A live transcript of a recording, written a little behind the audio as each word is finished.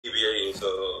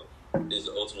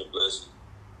the ultimate blessing.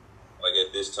 Like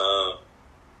at this time,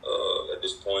 at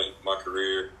this point in my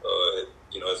career,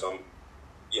 as I'm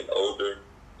getting older,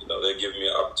 they're giving me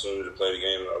an opportunity to play the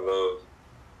game that I love.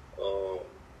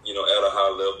 At a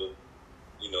high level,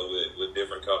 with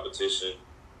different competition.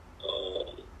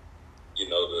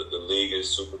 The league is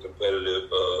super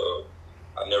competitive.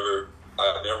 I never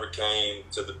came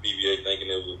to the PBA thinking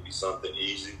it would be something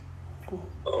easy.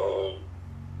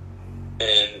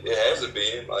 And it hasn't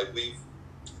been. Like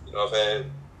I've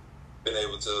been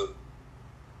able to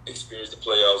experience the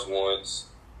playoffs once.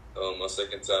 My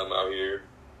second time out here.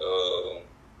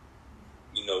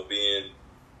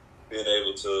 Being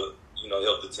able to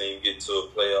help the team get to a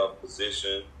playoff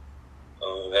position.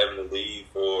 Having to leave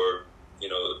for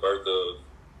the birth of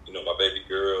my baby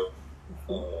girl.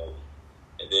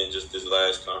 And then just this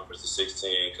last conference, the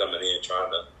 16, coming in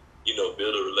trying to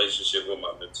build a relationship with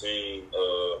my team.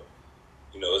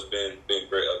 It's been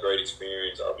a great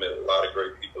experience. I've met a lot of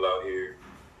great people out here.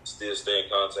 Still stay in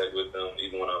contact with them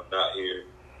even when I'm not here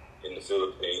in the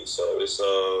Philippines. So it's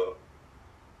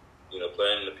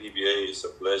playing in the PBA is a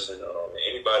blessing.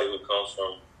 Anybody who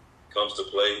comes to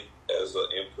play as an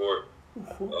import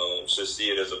should see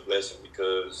it as a blessing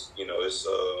because it's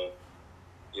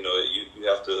you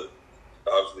have to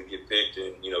obviously get picked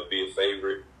and be a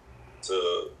favorite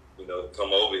to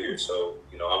come over here. So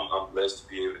I'm blessed to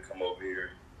be able to come over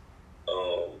here.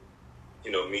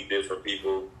 Meet different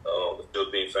people. The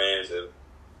Philippine fans have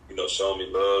shown me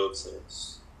love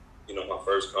since my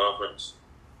first conference.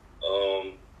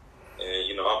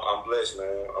 I'm blessed,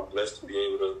 man. I'm blessed to be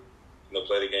able to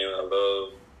play the game that I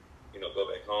love. Go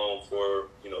back home for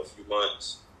a few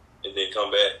months and then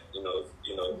come back.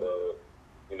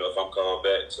 If I'm called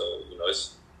back, so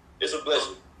it's a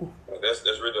blessing. That's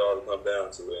really all it comes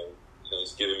down to, and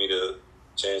it's giving me the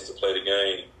chance to play the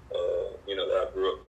game